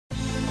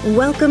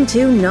Welcome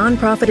to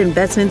Nonprofit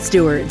Investment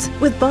Stewards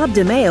with Bob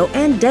DeMeo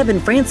and Devin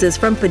Francis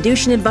from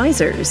Fiducian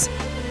Advisors.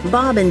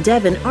 Bob and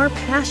Devin are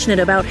passionate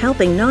about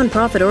helping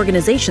nonprofit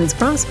organizations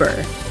prosper.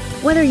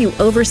 Whether you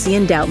oversee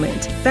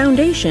endowment,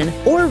 foundation,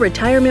 or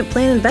retirement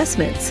plan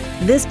investments,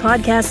 this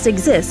podcast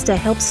exists to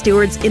help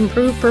stewards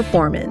improve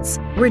performance,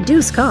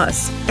 reduce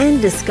costs,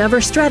 and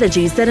discover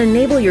strategies that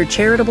enable your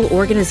charitable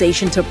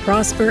organization to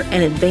prosper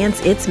and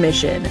advance its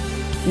mission.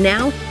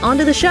 Now, on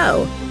to the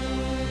show.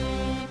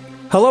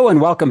 Hello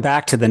and welcome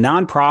back to the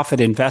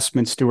Nonprofit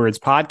Investment Stewards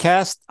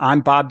podcast.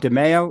 I'm Bob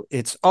DeMeo.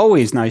 It's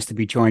always nice to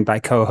be joined by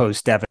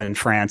co-host Devin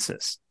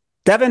Francis.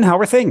 Devin, how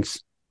are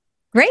things?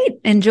 Great.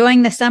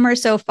 Enjoying the summer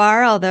so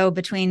far, although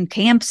between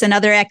camps and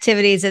other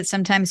activities, it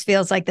sometimes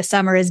feels like the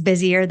summer is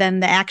busier than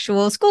the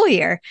actual school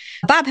year.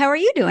 Bob, how are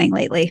you doing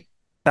lately?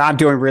 I'm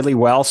doing really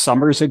well.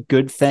 Summer's a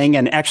good thing.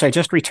 And actually, I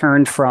just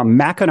returned from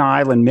Mackinac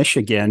Island,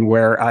 Michigan,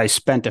 where I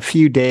spent a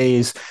few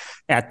days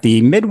at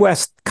the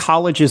Midwest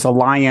Colleges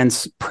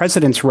Alliance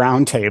President's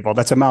Roundtable.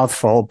 That's a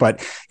mouthful,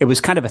 but it was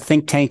kind of a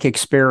think tank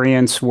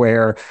experience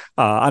where,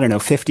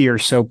 50 or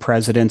so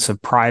presidents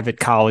of private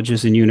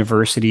colleges and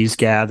universities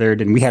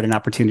gathered. And we had an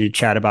opportunity to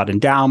chat about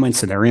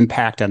endowments and their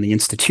impact on the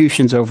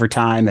institutions over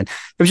time. And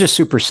it was just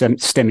super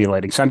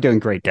stimulating. So I'm doing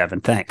great,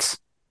 Devin. Thanks.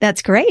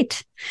 That's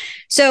great.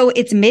 So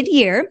it's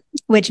mid-year,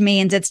 which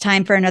means it's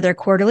time for another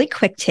quarterly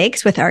quick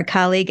takes with our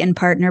colleague and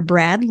partner,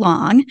 Brad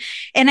Long.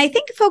 And I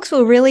think folks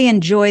will really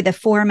enjoy the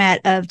format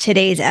of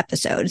today's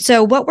episode.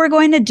 So what we're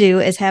going to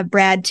do is have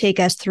Brad take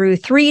us through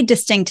three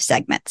distinct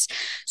segments.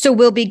 So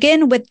we'll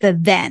begin with the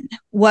then,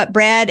 what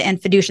Brad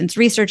and Fiducian's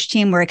research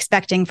team were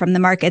expecting from the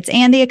markets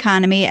and the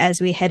economy as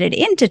we headed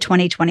into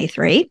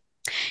 2023.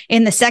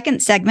 In the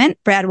second segment,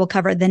 Brad will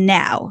cover the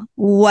now,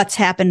 what's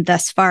happened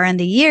thus far in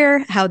the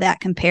year, how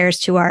that compares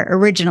to our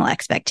original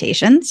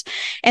expectations.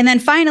 And then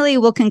finally,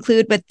 we'll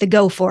conclude with the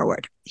go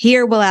forward.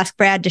 Here, we'll ask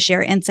Brad to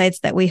share insights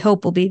that we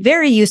hope will be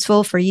very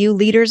useful for you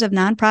leaders of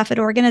nonprofit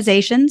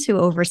organizations who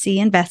oversee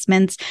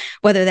investments,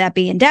 whether that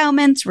be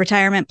endowments,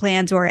 retirement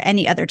plans, or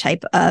any other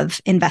type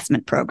of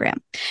investment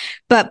program.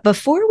 But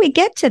before we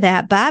get to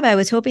that, Bob, I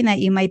was hoping that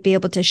you might be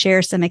able to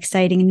share some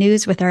exciting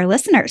news with our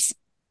listeners.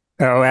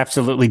 Oh,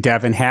 absolutely,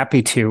 Devin.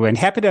 Happy to. And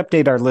happy to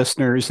update our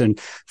listeners. And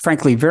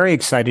frankly, very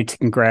excited to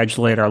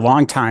congratulate our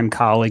longtime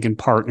colleague and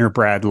partner,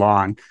 Brad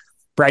Long.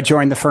 Brad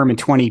joined the firm in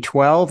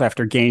 2012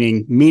 after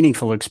gaining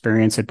meaningful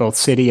experience at both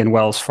Citi and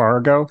Wells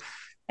Fargo.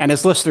 And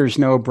as listeners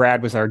know,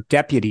 Brad was our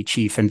Deputy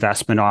Chief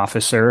Investment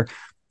Officer,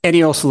 and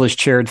he also has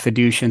chaired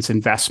Fiducian's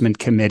Investment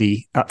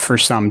Committee for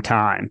some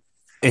time.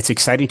 It's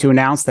exciting to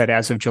announce that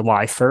as of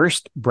July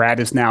 1st,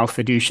 Brad is now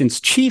Fiducian's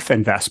Chief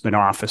Investment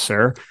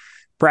Officer.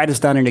 Brad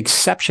has done an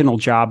exceptional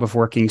job of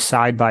working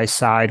side by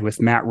side with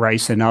Matt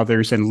Rice and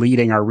others and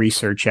leading our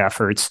research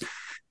efforts.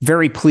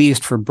 Very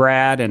pleased for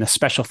Brad, and a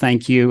special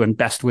thank you and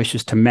best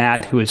wishes to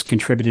Matt, who has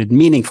contributed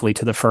meaningfully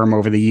to the firm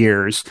over the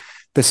years.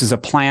 This is a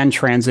planned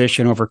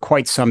transition over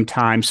quite some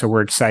time, so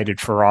we're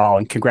excited for all.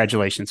 And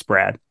congratulations,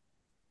 Brad.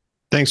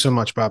 Thanks so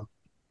much, Bob.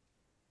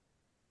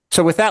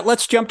 So with that,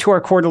 let's jump to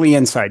our quarterly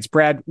insights.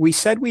 Brad, we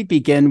said we'd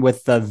begin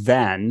with the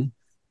then.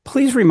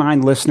 Please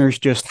remind listeners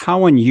just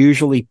how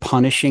unusually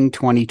punishing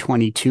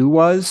 2022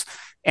 was,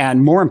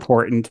 and more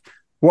important,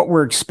 what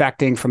we're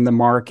expecting from the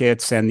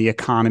markets and the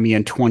economy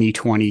in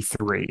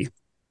 2023.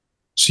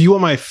 So you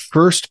want my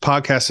first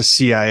podcast as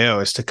CIO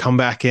is to come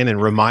back in and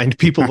remind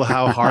people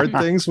how hard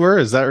things were?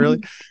 Is that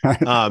really?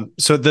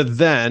 So the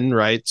then,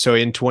 right? So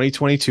in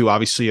 2022,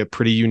 obviously a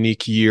pretty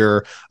unique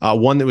year,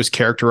 one that was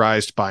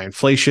characterized by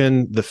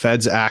inflation, the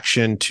Fed's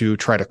action to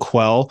try to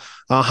quell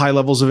high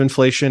levels of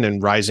inflation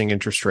and rising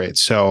interest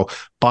rates. So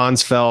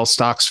bonds fell,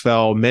 stocks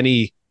fell,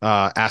 many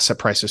asset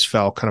prices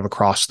fell kind of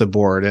across the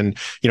board. And,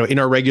 in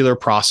our regular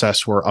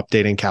process, we're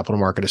updating capital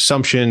market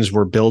assumptions.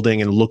 We're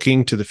building and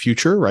looking to the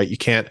future, right? You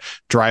can't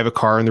drive a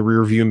car in the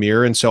rearview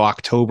mirror. And so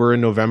October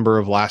and November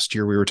of last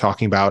year, we were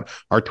talking about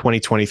our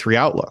 2023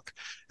 outlook.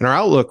 And our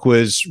outlook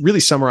was really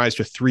summarized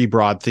with three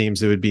broad themes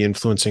that would be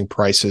influencing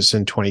prices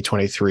in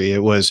 2023.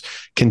 It was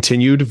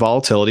continued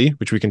volatility,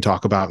 which we can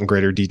talk about in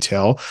greater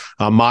detail,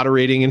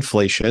 moderating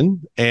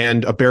inflation,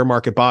 and a bear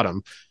market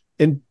bottom.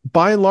 And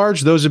by and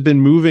large, those have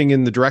been moving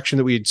in the direction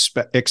that we'd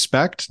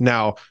expect.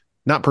 Now,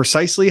 not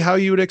precisely how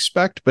you would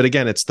expect, but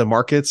again, it's the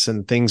markets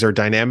and things are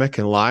dynamic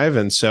and live.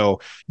 And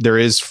so there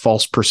is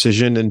false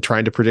precision in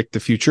trying to predict the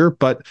future.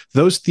 But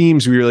those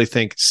themes we really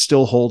think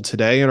still hold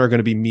today and are going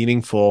to be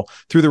meaningful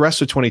through the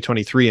rest of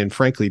 2023 and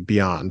frankly,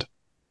 beyond.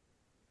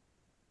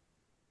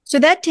 So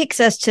that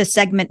takes us to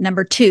segment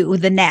number 2,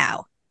 the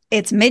now.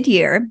 It's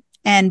mid-year.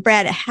 And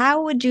Brad,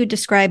 how would you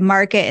describe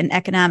market and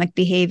economic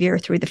behavior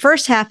through the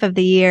first half of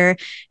the year?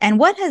 And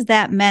what has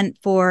that meant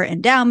for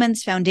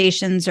endowments,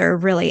 foundations, or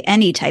really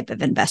any type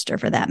of investor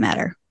for that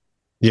matter?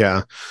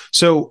 Yeah.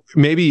 So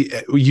maybe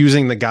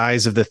using the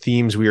guise of the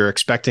themes we were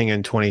expecting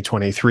in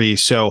 2023.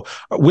 So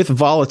with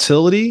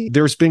volatility,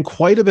 there's been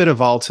quite a bit of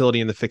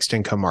volatility in the fixed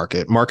income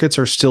market. Markets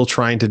are still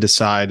trying to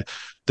decide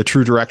the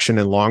true direction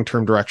and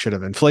long-term direction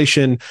of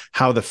inflation,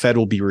 how the Fed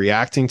will be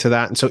reacting to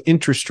that. And so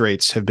interest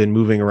rates have been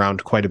moving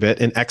around quite a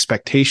bit, and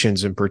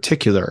expectations in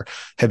particular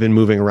have been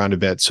moving around a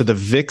bit. So the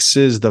VIX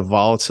is the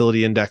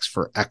volatility index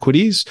for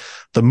equities.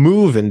 The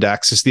MOVE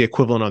index is the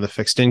equivalent on the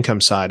fixed income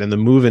side, and the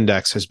MOVE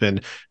index has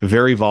been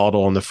very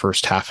volatile in the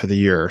first half of the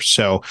year.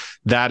 So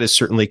that has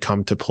certainly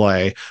come to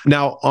play.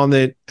 Now, on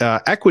the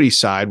equity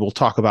side, we'll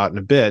talk about in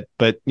a bit,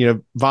 but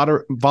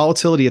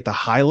volatility at the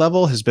high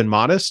level has been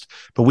modest.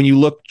 But when you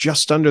look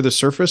just under the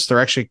surface, there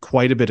are actually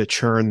quite a bit of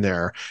churn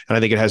there, and I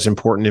think it has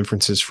important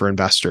inferences for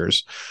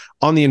investors.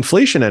 On the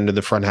inflation end of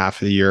the front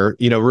half of the year,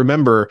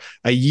 remember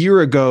a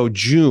year ago,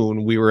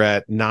 June, we were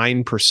at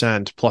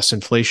 9% plus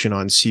inflation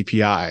on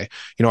CPI.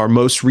 Our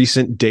most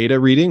recent data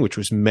reading, which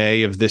was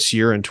May of this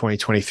year in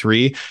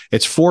 2023,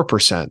 it's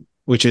 4%,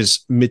 which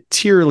is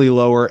materially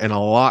lower and a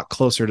lot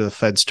closer to the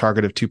Fed's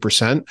target of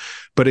 2%.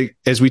 But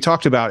as we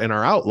talked about in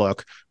our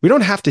outlook, we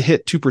don't have to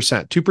hit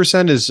 2%.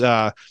 2%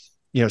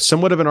 is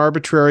somewhat of an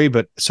arbitrary,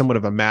 but somewhat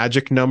of a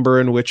magic number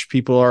in which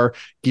people are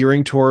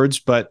gearing towards.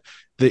 But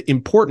the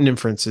important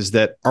inference is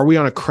that, are we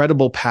on a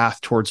credible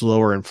path towards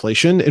lower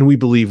inflation? And we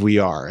believe we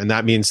are. And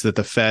that means that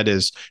the Fed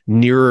is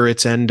nearer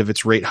its end of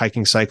its rate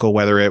hiking cycle,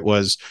 whether it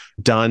was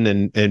done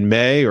in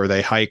May or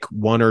they hike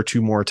one or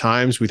two more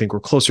times. We think we're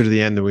closer to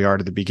the end than we are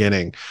to the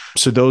beginning.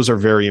 So those are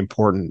very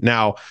important.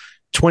 Now,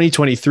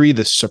 2023,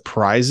 the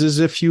surprises,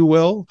 if you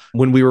will,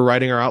 when we were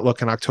writing our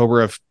outlook in October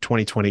of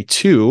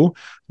 2022,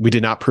 we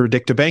did not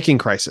predict a banking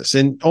crisis.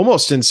 And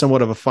almost in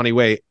somewhat of a funny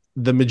way,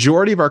 the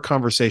majority of our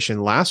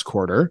conversation last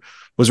quarter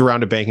was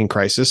around a banking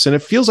crisis. And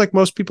it feels like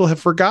most people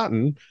have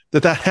forgotten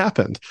that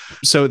happened.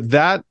 So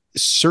that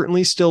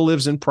certainly still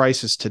lives in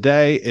prices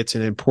today. It's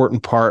an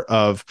important part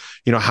of,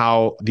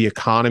 how the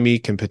economy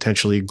can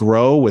potentially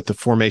grow with the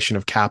formation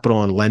of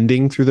capital and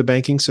lending through the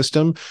banking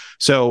system.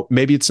 So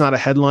maybe it's not a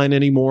headline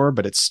anymore,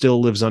 but it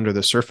still lives under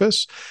the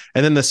surface.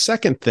 And then the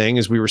second thing,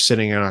 as we were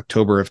sitting in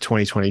October of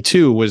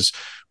 2022, was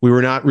we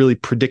were not really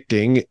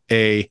predicting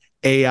a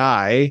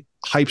AI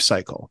hype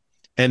cycle.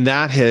 And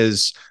that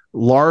has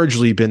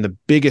largely been the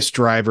biggest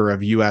driver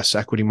of U.S.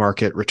 equity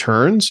market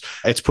returns.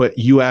 It's put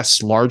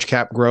U.S. large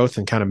cap growth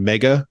and kind of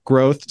mega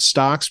growth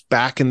stocks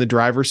back in the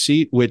driver's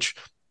seat, which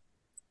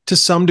to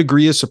some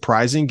degree is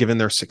surprising given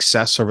their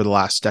success over the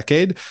last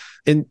decade.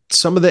 And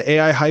some of the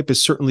AI hype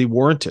is certainly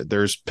warranted.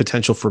 There's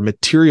potential for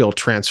material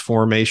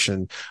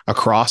transformation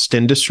across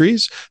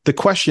industries. The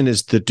question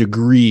is the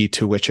degree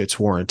to which it's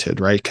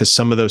warranted, right? Because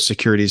some of those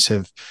securities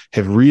have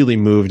really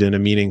moved in a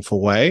meaningful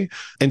way.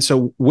 And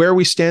so where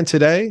we stand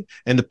today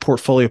and the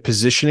portfolio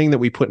positioning that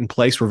we put in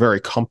place, we're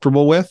very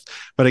comfortable with.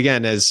 But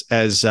again, as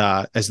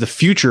the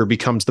future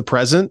becomes the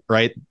present,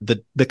 right?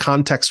 The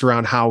context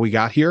around how we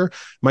got here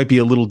might be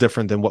a little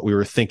different than what we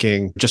were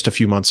thinking just a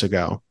few months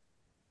ago.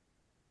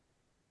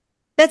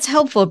 That's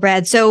helpful,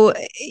 Brad. So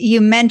you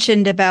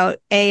mentioned about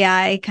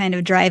AI kind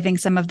of driving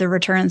some of the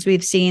returns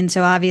we've seen.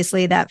 So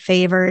obviously that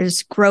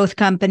favors growth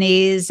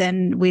companies,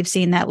 and we've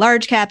seen that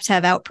large caps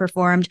have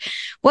outperformed.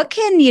 What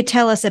can you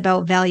tell us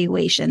about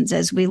valuations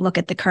as we look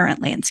at the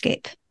current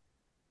landscape?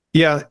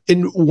 Yeah.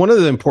 And one of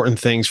the important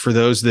things for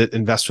those that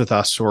invest with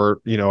us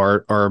or,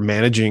 are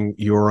managing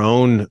your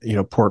own,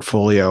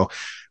 portfolio,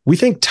 we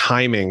think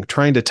trying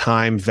to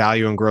time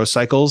value and growth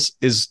cycles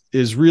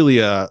is really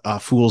a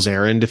fool's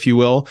errand, if you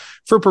will,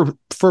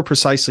 for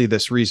precisely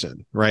this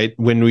reason, right?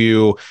 When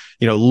you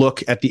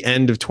look at the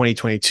end of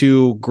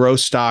 2022, growth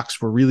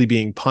stocks were really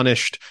being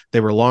punished.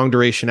 They were long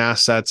duration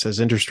assets. As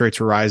interest rates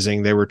were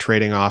rising, they were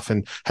trading off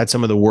and had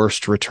some of the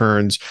worst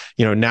returns.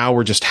 Now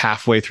we're just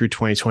halfway through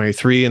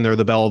 2023 and they're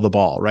the belle of the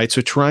ball, right?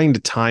 So trying to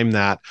time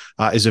that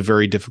is a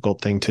very difficult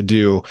thing to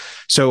do.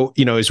 So,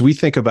 as we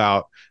think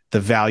about the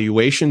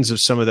valuations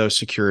of some of those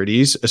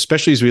securities,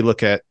 especially as we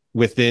look at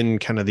within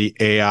kind of the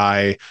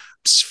AI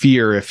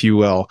sphere, if you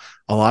will,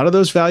 a lot of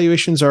those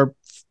valuations are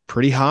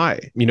pretty high.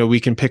 We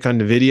can pick on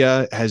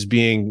NVIDIA as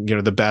being,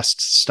 the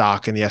best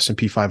stock in the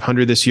S&P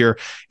 500 this year.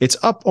 It's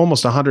up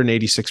almost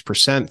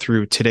 186%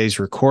 through today's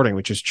recording,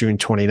 which is June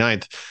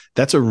 29th.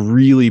 That's a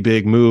really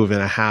big move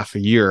in a half a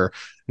year.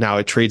 Now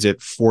it trades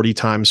at 40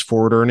 times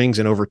forward earnings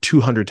and over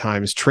 200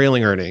 times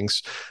trailing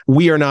earnings.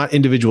 We are not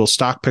individual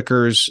stock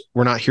pickers.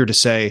 We're not here to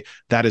say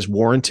that is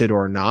warranted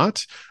or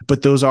not,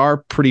 but those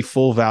are pretty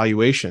full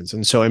valuations.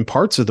 And so in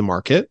parts of the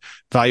market,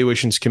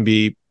 valuations can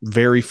be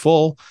very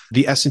full.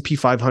 The S&P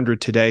 500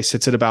 today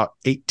sits at about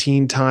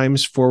 18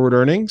 times forward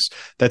earnings.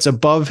 That's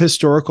above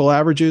historical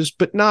averages,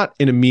 but not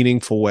in a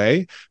meaningful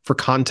way. For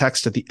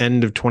context, at the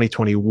end of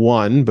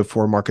 2021,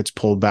 before markets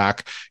pulled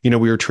back, we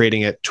were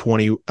trading at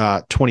 20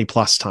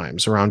 plus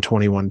times, around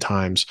 21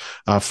 times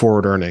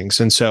forward earnings.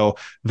 And so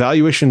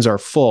valuations are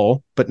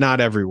full. but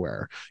not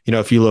everywhere.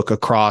 If you look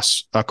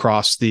across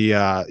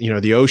the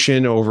the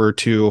ocean over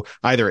to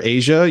either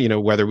Asia,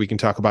 whether we can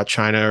talk about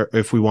China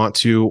if we want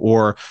to,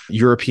 or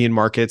European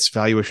markets,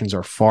 valuations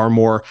are far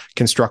more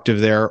constructive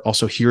there.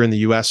 Also here in the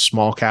US,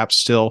 small caps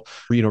still,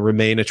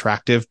 remain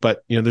attractive,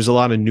 but there's a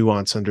lot of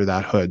nuance under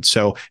that hood.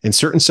 So in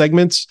certain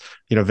segments,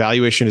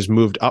 valuation has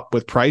moved up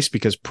with price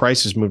because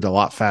price has moved a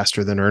lot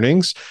faster than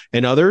earnings.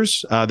 In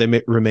others, they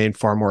may remain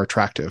far more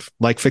attractive,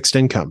 like fixed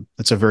income.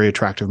 It's a very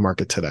attractive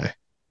market today.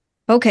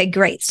 Okay,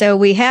 great. So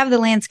we have the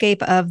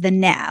landscape of the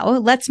now.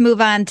 Let's move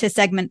on to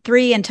segment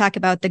 3 and talk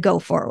about the go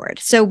forward.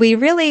 So we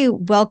really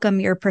welcome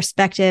your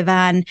perspective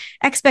on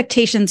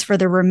expectations for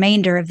the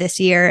remainder of this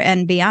year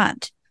and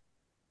beyond.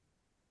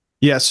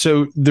 Yeah.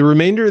 So the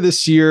remainder of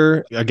this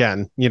year,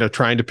 again,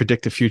 trying to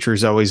predict the future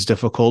is always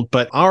difficult,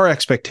 but our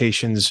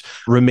expectations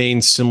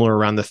remain similar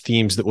around the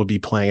themes that will be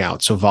playing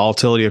out. So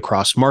volatility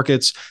across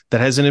markets,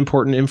 that has an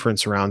important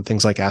inference around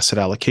things like asset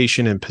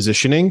allocation and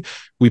positioning.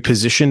 We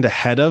positioned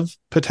ahead of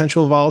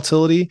potential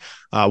volatility.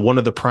 One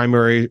of the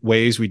primary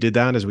ways we did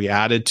that is we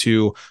added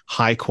to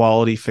high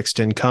quality fixed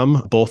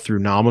income, both through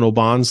nominal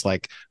bonds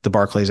like the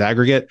Barclays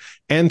aggregate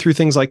and through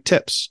things like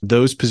TIPS.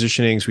 Those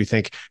positionings we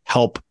think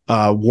help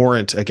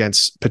warrant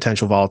against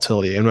potential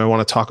volatility. And I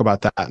want to talk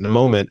about that in a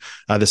moment,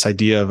 this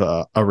idea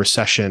of a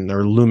recession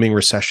or looming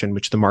recession,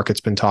 which the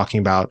market's been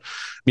talking about.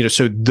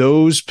 So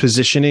those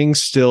positionings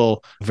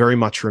still very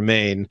much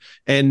remain.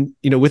 And,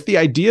 with the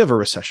idea of a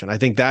recession, I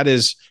think that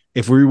is,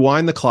 if we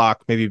rewind the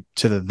clock maybe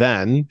to the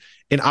then,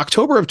 in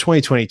October of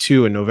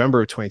 2022 and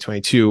November of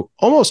 2022,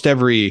 almost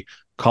every,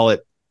 call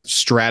it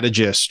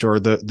strategist or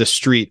the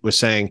street was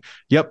saying,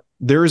 yep,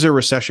 there is a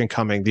recession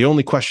coming. The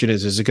only question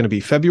is it going to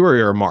be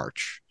February or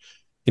March?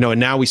 And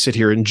now we sit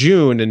here in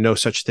June and no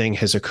such thing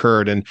has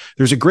occurred. And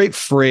there's a great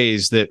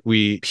phrase that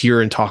we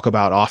hear and talk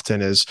about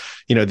often is,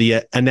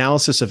 the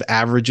analysis of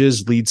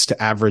averages leads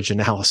to average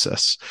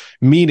analysis.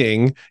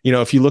 Meaning,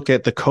 if you look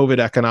at the COVID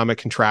economic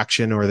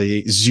contraction or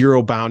the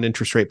zero bound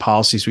interest rate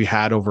policies we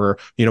had over,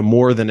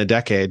 more than a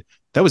decade,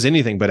 that was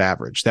anything but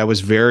average. That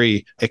was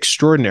very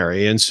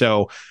extraordinary. And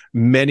so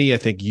many, I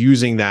think,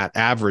 using that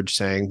average,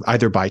 saying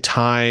either by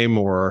time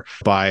or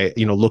by,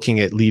 looking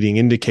at leading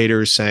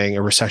indicators saying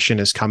a recession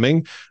is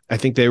coming, I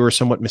think they were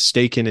somewhat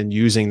mistaken in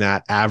using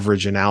that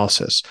average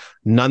analysis.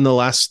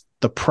 Nonetheless,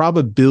 the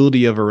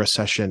probability of a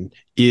recession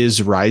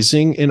is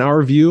rising in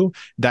our view.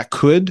 That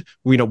could,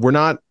 we're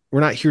not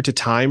here to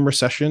time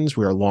recessions.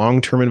 We are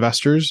long-term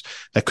investors.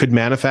 That could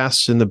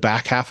manifest in the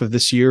back half of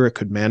this year. It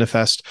could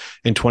manifest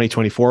in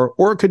 2024,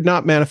 or it could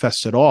not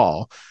manifest at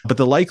all. But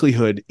the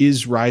likelihood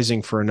is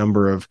rising for a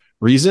number of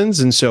reasons.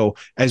 And so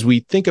as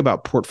we think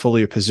about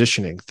portfolio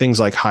positioning,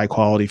 things like high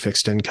quality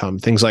fixed income,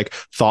 things like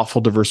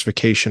thoughtful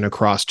diversification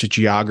across to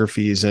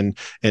geographies and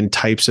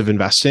types of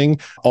investing,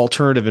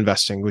 alternative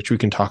investing, which we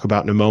can talk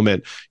about in a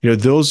moment,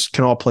 those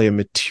can all play a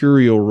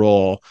material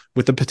role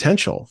with the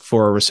potential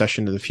for a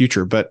recession in the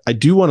future. But I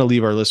do want to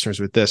leave our listeners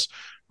with this.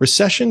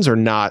 Recessions are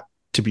not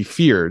to be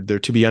feared. They're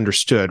to be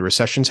understood.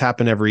 Recessions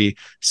happen every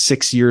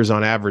 6 years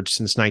on average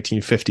since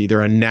 1950.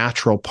 They're a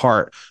natural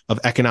part of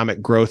economic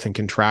growth and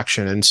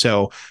contraction. And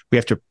so we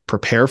have to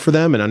prepare for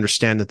them and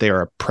understand that they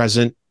are a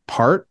present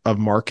part of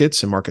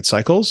markets and market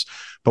cycles.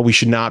 But we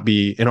should not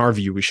be, in our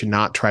view, we should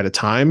not try to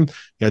time.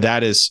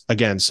 That is,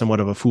 again, somewhat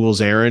of a fool's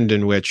errand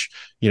in which,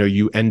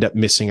 you end up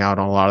missing out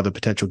on a lot of the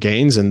potential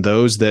gains. And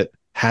those that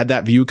had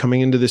that view coming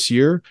into this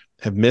year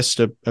have missed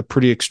a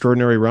pretty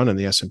extraordinary run in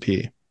the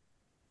S&P.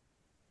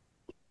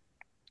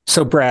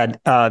 So, Brad,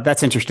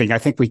 that's interesting. I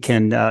think we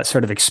can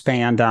sort of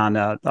expand on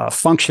a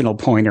functional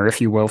pointer,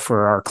 if you will,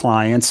 for our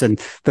clients. And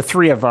the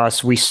three of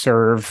us, we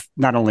serve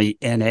not only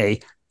in a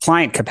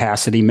client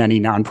capacity,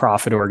 many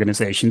nonprofit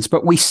organizations,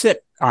 but we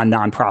sit on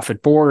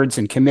nonprofit boards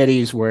and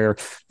committees where,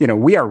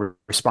 we are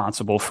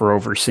responsible for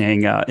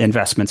overseeing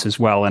investments as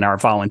well in our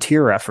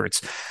volunteer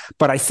efforts.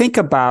 But I think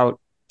about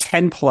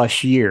 10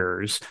 plus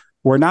years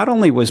where not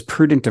only was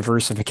prudent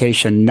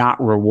diversification not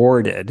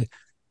rewarded,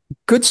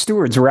 good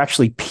stewards were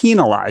actually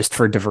penalized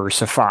for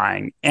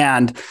diversifying.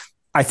 And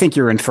I think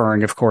you're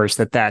inferring, of course,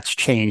 that that's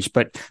changed.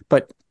 But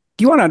do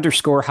you want to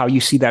underscore how you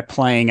see that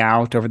playing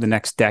out over the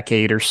next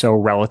decade or so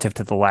relative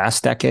to the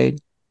last decade?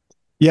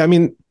 Yeah, I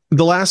mean,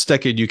 the last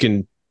decade, you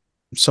can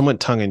somewhat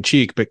tongue in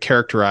cheek, but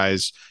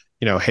characterize,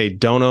 hey,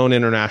 don't own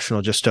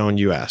international, just own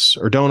US,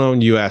 or don't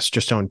own US,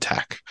 just own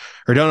tech,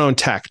 or don't own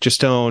tech,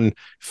 just own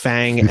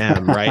FANG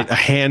M, right? A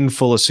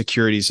handful of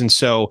securities. And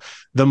so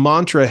the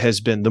mantra has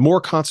been, the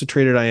more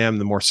concentrated I am,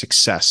 the more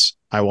success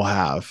I will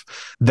have.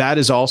 That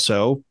is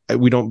also,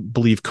 we don't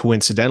believe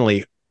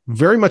coincidentally,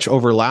 very much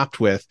overlapped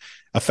with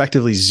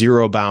effectively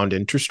zero bound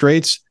interest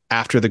rates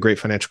after the great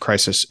financial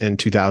crisis in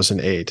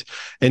 2008.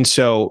 And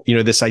so,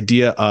 this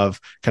idea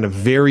of kind of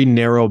very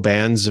narrow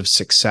bands of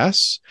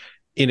success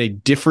in a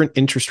different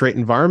interest rate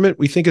environment,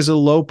 we think is a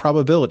low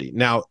probability.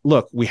 Now,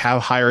 look, we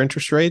have higher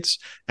interest rates,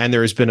 and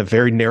there has been a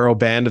very narrow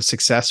band of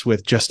success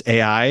with just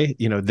AI,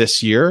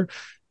 this year.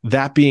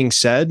 That being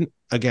said,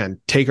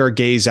 again, take our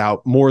gaze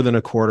out more than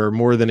a quarter,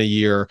 more than a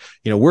year.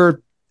 We're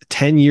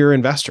 10-year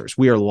investors.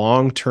 We are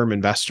long-term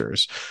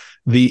investors.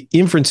 The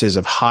inferences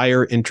of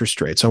higher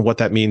interest rates on what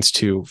that means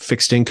to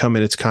fixed income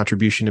and its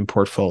contribution in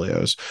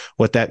portfolios,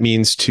 what that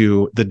means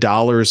to the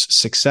dollar's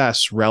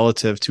success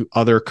relative to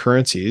other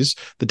currencies.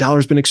 The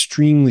dollar's been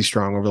extremely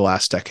strong over the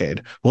last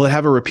decade. Will it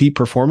have a repeat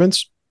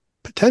performance?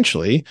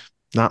 Potentially,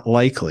 not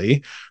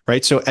likely,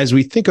 right? So as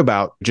we think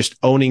about just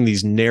owning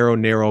these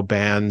narrow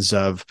bands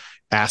of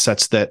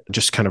assets that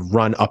just kind of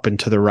run up and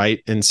to the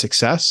right in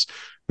success,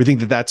 we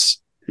think that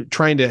that's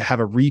trying to have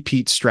a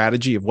repeat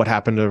strategy of what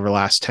happened over the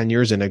last 10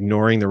 years and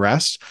ignoring the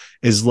rest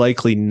is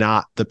likely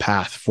not the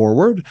path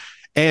forward.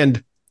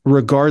 And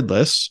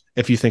regardless,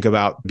 if you think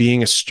about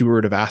being a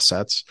steward of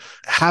assets,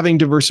 having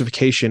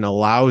diversification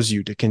allows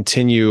you to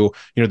continue,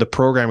 the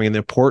programming and the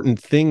important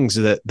things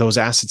that those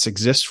assets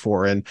exist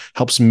for, and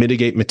helps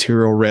mitigate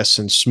material risks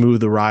and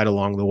smooth the ride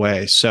along the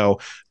way. So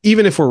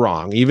even if we're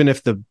wrong, even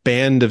if the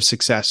band of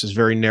success is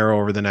very narrow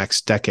over the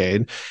next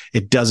decade,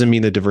 it doesn't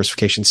mean that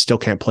diversification still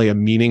can't play a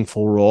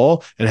meaningful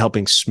role in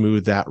helping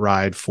smooth that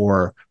ride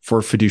for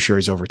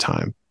fiduciaries over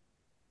time.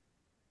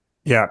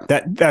 Yeah,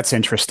 that's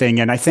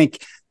interesting. And I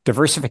think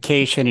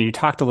diversification, and you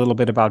talked a little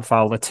bit about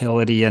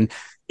volatility, and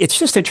it's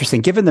just interesting,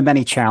 given the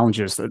many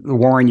challenges, the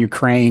war in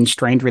Ukraine,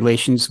 strained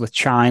relations with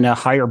China,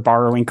 higher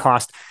borrowing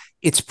costs,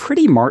 it's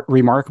pretty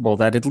remarkable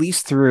that at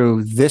least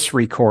through this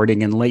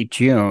recording in late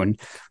June,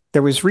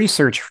 there was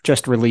research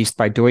just released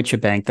by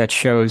Deutsche Bank that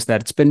shows that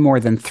it's been more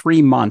than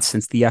 3 months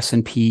since the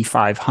S&P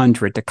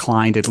 500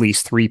 declined at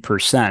least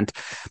 3%.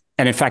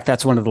 And in fact,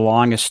 that's one of the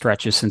longest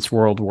stretches since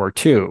World War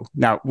II.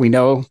 Now, we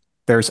know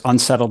there's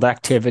unsettled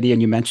activity,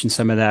 and you mentioned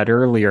some of that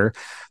earlier,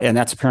 and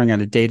that's appearing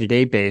on a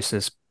day-to-day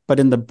basis. But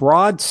in the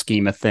broad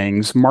scheme of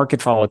things,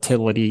 market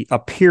volatility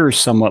appears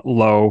somewhat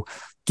low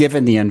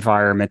given the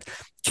environment.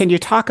 Can you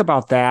talk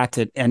about that,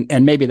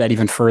 and maybe that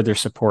even further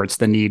supports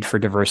the need for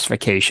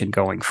diversification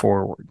going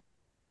forward?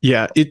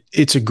 Yeah,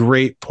 it's a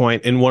great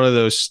point, and one of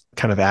those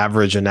kind of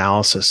average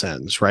analysis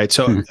ends, right?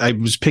 So I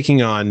was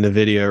picking on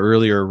NVIDIA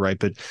earlier, right?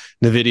 But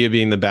NVIDIA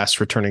being the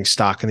best returning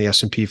stock in the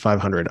S&P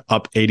 500,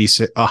 up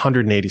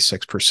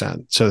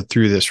 186%. So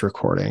through this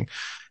recording.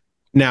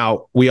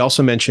 Now, we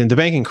also mentioned the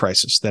banking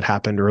crisis that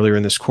happened earlier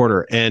in this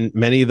quarter, and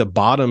many of the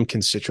bottom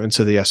constituents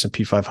of the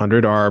S&P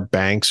 500 are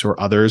banks or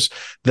others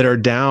that are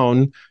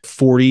down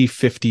 40,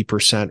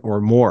 50% or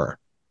more.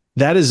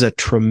 That is a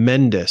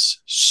tremendous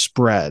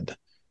spread.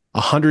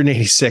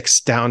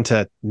 186 down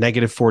to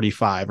negative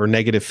 45 or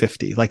negative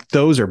 50. Like,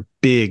 those are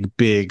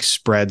big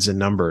spreads and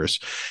numbers.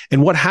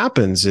 And what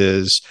happens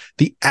is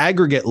the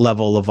aggregate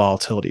level of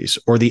volatilities,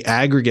 or the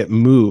aggregate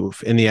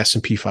move in the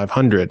S&P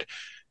 500.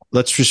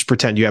 Let's just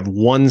pretend you have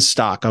one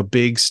stock, a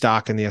big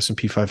stock in the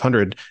S&P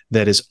 500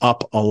 that is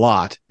up a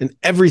lot, and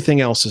everything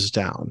else is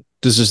down.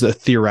 This is the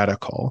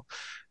theoretical.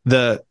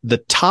 The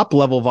top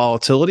level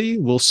volatility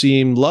will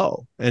seem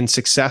low and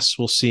success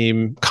will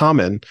seem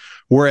common.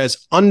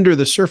 Whereas under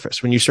the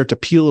surface, when you start to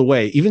peel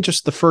away even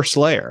just the first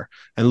layer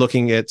and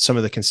looking at some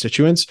of the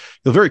constituents,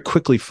 you'll very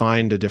quickly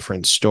find a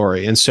different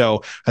story. And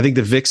so I think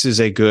the VIX is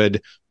a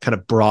good kind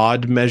of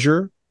broad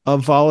measure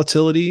of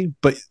volatility,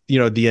 but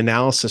the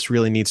analysis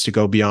really needs to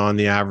go beyond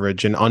the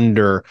average and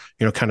under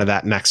kind of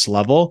that next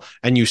level,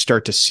 and you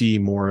start to see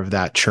more of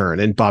that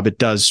churn. And Bob, it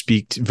does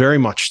speak very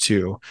much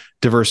to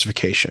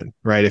diversification,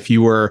 right? If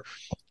you were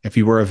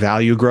a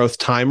value growth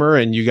timer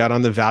and you got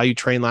on the value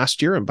train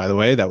last year, and by the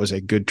way, that was a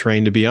good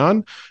train to be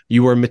on,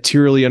 you were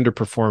materially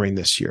underperforming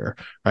this year,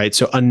 right?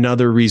 So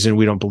another reason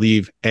we don't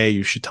believe, A,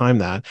 you should time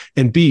that,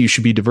 and B, you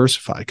should be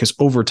diversified, because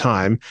over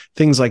time,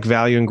 things like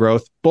value and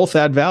growth both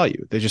add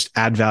value. They just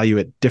add value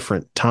at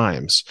different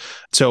times.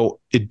 So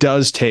it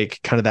does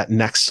take kind of that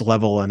next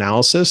level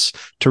analysis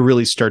to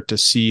really start to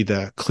see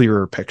the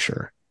clearer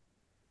picture.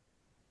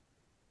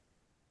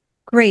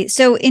 Great.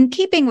 So in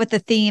keeping with the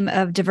theme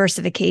of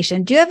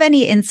diversification, do you have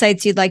any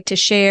insights you'd like to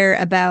share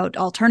about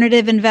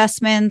alternative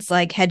investments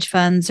like hedge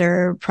funds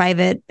or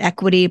private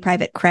equity,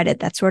 private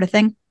credit, that sort of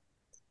thing?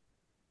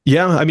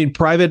 Yeah, I mean,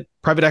 private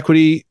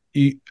equity,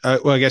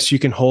 well, I guess you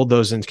can hold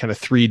those in kind of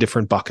 3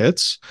 different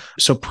buckets.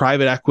 So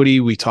private equity,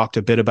 we talked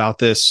a bit about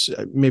this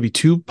maybe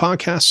 2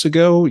 podcasts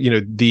ago,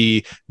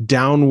 the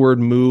downward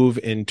move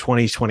in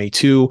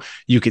 2022,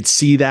 you could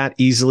see that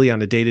easily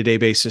on a day-to-day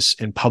basis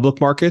in public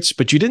markets,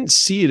 but you didn't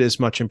see it as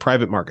much in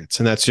private markets.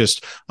 And that's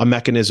just a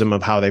mechanism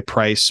of how they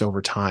price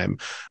over time.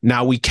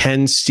 Now we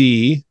can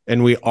see,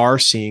 and we are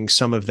seeing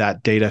some of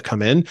that data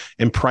come in,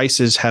 and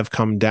prices have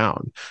come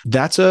down.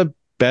 That's a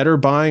better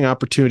buying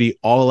opportunity,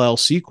 all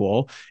else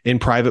equal, in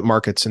private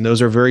markets. And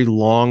those are very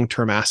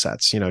long-term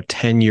assets,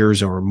 10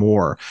 years or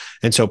more.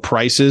 And so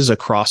prices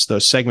across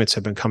those segments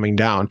have been coming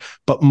down.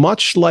 But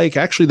much like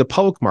actually the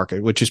public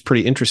market, which is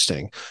pretty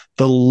interesting,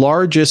 the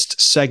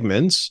largest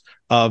segments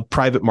of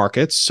private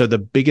markets, so the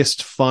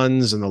biggest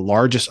funds and the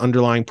largest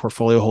underlying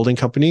portfolio holding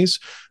companies,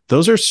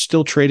 those are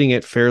still trading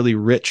at fairly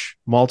rich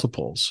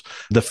multiples.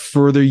 The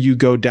further you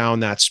go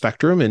down that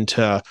spectrum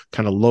into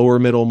kind of lower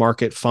middle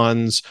market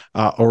funds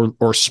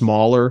or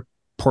smaller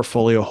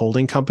portfolio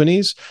holding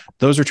companies,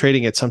 those are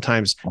trading at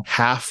sometimes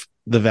half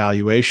the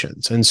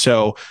valuations. And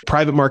so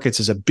private markets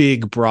is a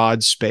big,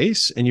 broad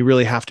space, and you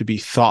really have to be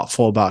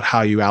thoughtful about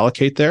how you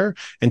allocate there.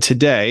 And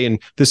today,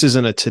 and this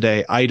isn't a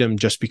today item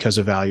just because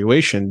of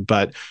valuation,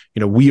 but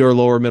we are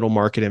lower middle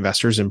market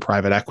investors in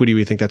private equity.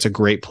 We think that's a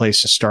great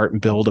place to start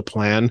and build a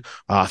plan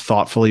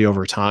thoughtfully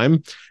over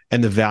time.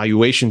 And the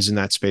valuations in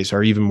that space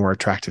are even more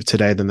attractive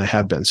today than they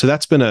have been. So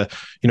that's been a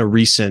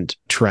recent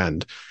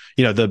trend.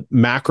 The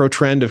macro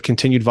trend of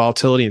continued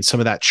volatility and some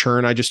of that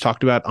churn I just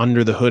talked about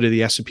under the hood of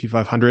the S&P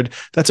 500,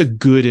 that's a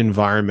good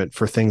environment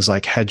for things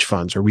like hedge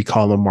funds, or we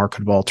call them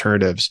marketable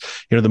alternatives.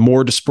 The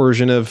more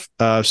dispersion of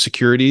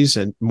securities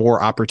and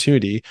more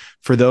opportunity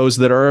for those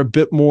that are a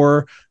bit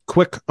more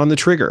quick on the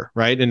trigger,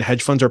 right? And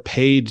hedge funds are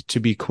paid to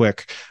be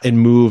quick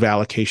and move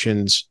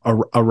allocations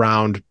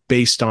around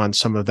based on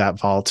some of that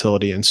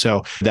volatility. And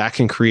so that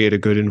can create a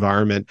good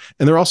environment.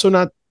 And they're also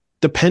not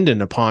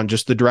dependent upon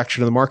just the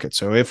direction of the market.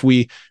 So if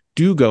we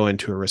do go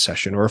into a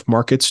recession, or if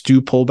markets do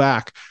pull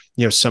back,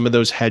 some of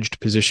those hedged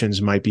positions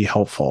might be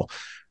helpful.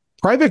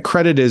 Private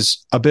credit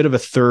is a bit of a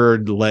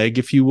third leg,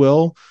 if you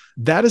will.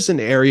 That is an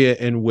area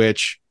in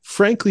which,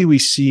 frankly, we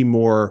see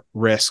more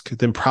risk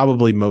than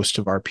probably most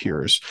of our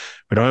peers.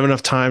 We don't have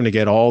enough time to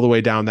get all the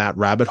way down that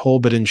rabbit hole,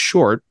 but in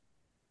short,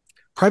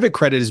 private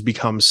credit has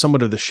become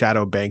somewhat of the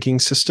shadow banking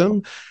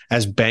system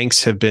as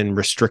banks have been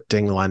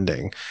restricting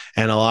lending.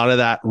 And a lot of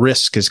that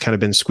risk has kind of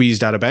been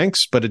squeezed out of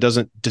banks, but it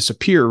doesn't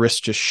disappear.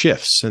 Risk just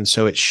shifts. And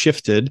so it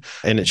shifted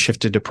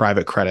to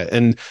private credit.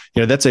 And,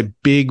 that's a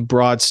big,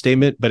 broad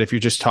statement. But if you're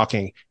just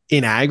talking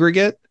in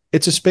aggregate,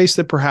 it's a space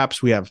that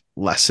perhaps we have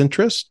less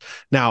interest.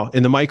 Now,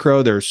 in the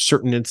micro, there's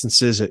certain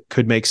instances it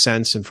could make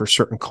sense and for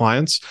certain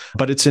clients,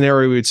 but it's an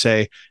area we would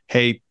say,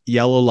 hey,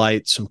 yellow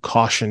light, some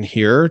caution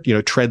here,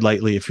 tread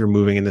lightly if you're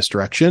moving in this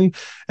direction.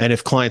 And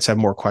if clients have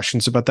more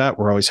questions about that,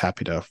 we're always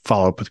happy to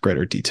follow up with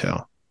greater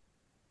detail.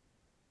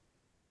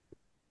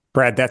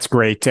 Brad, that's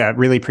great.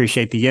 Really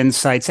appreciate the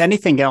insights.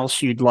 Anything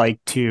else you'd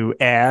like to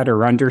add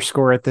or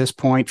underscore at this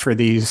point for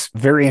these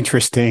very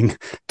interesting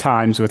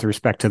times with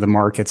respect to the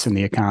markets and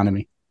the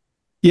economy?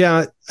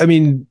 Yeah, I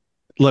mean,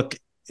 look,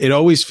 it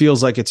always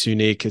feels like it's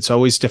unique. It's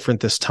always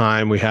different this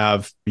time. We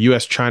have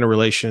U.S.-China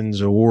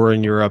relations, a war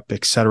in Europe,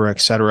 et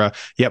cetera,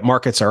 yet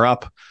markets are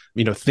up.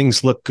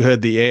 Things look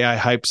good. The AI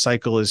hype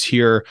cycle is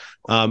here.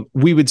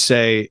 We would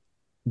say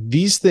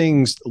these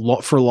things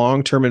for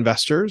long-term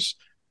investors,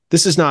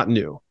 this is not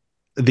new.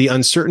 The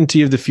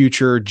uncertainty of the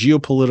future,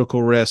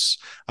 geopolitical risks,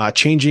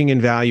 changing in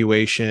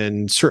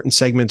valuation, certain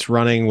segments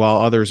running while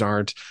others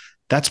aren't.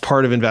 That's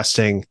part of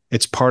investing.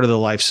 It's part of the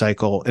life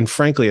cycle. And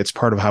frankly, it's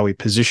part of how we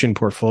position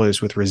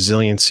portfolios with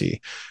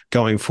resiliency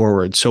going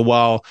forward. So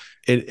while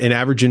an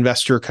average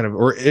investor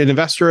or an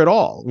investor at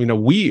all,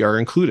 we are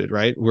included,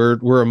 right?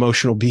 We're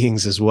emotional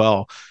beings as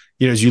well.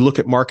 As you look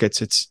at markets,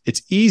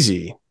 it's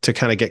easy to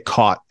kind of get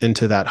caught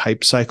into that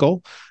hype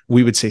cycle.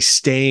 We would say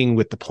staying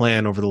with the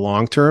plan over the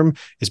long term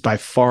is by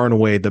far and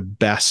away the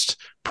best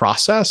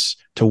process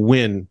to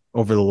win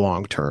over the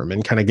long term,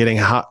 and kind of getting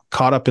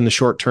caught up in the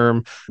short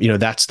term,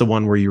 that's the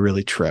one where you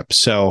really trip.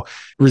 So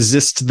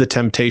resist the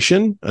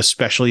temptation,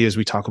 especially as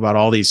we talk about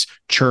all these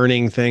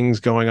churning things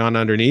going on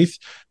underneath,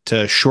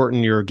 to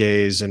shorten your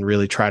gaze and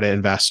really try to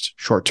invest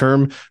short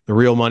term. The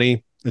real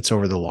money, it's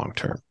over the long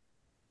term.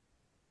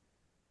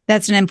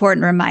 That's an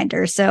important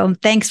reminder. So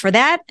thanks for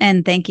that.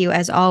 And thank you,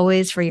 as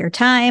always, for your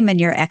time and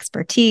your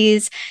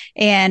expertise.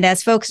 And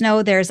as folks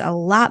know, there's a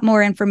lot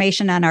more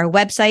information on our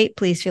website.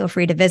 Please feel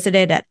free to visit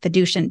it at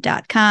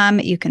Fiducient.com.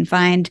 You can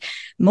find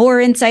more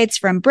insights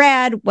from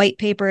Brad, white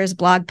papers,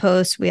 blog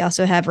posts. We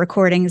also have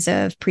recordings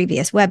of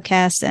previous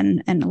webcasts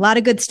and a lot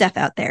of good stuff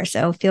out there.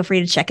 So feel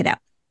free to check it out.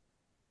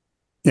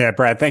 Yeah,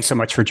 Brad, thanks so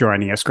much for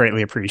joining us.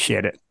 Greatly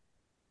appreciate it.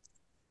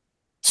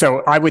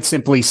 So I would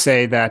simply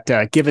say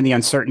that given the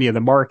uncertainty of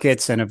the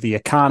markets and of the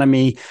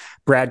economy,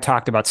 Brad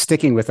talked about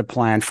sticking with a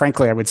plan.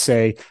 Frankly, I would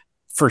say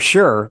for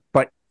sure,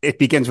 but it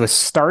begins with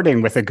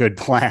starting with a good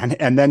plan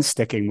and then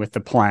sticking with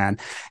the plan.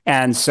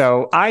 And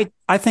so I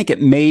think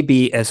it may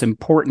be as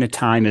important a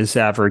time as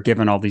ever,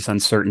 given all these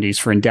uncertainties,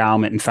 for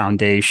endowment and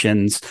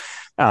foundations,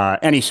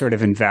 any sort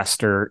of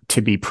investor,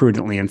 to be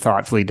prudently and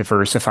thoughtfully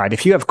diversified.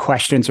 If you have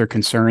questions or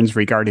concerns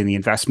regarding the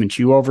investments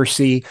you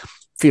oversee,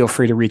 feel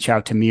free to reach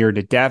out to me or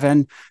to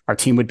Devin. Our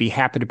team would be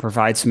happy to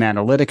provide some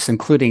analytics,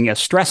 including a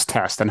stress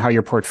test on how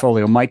your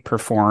portfolio might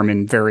perform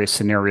in various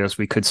scenarios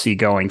we could see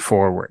going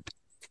forward.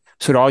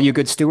 So to all you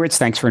good stewards,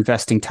 thanks for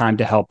investing time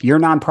to help your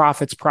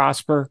nonprofits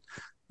prosper.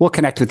 We'll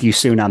connect with you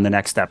soon on the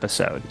next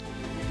episode.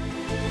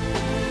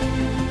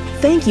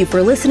 Thank you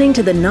for listening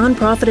to the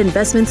Nonprofit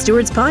Investment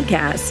Stewards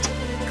Podcast.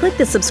 Click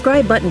the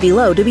subscribe button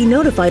below to be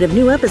notified of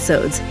new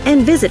episodes,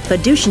 and visit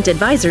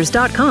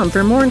fiducientadvisors.com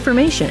for more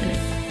information.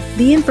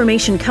 The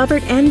information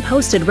covered and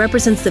posted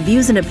represents the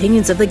views and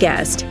opinions of the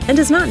guest and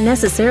does not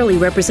necessarily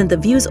represent the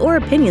views or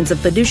opinions of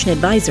Fiducient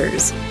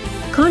Advisors.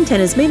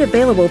 Content is made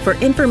available for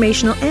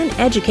informational and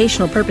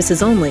educational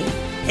purposes only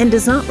and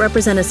does not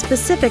represent a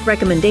specific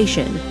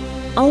recommendation.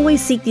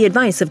 Always seek the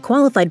advice of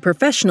qualified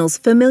professionals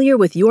familiar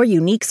with your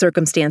unique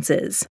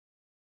circumstances.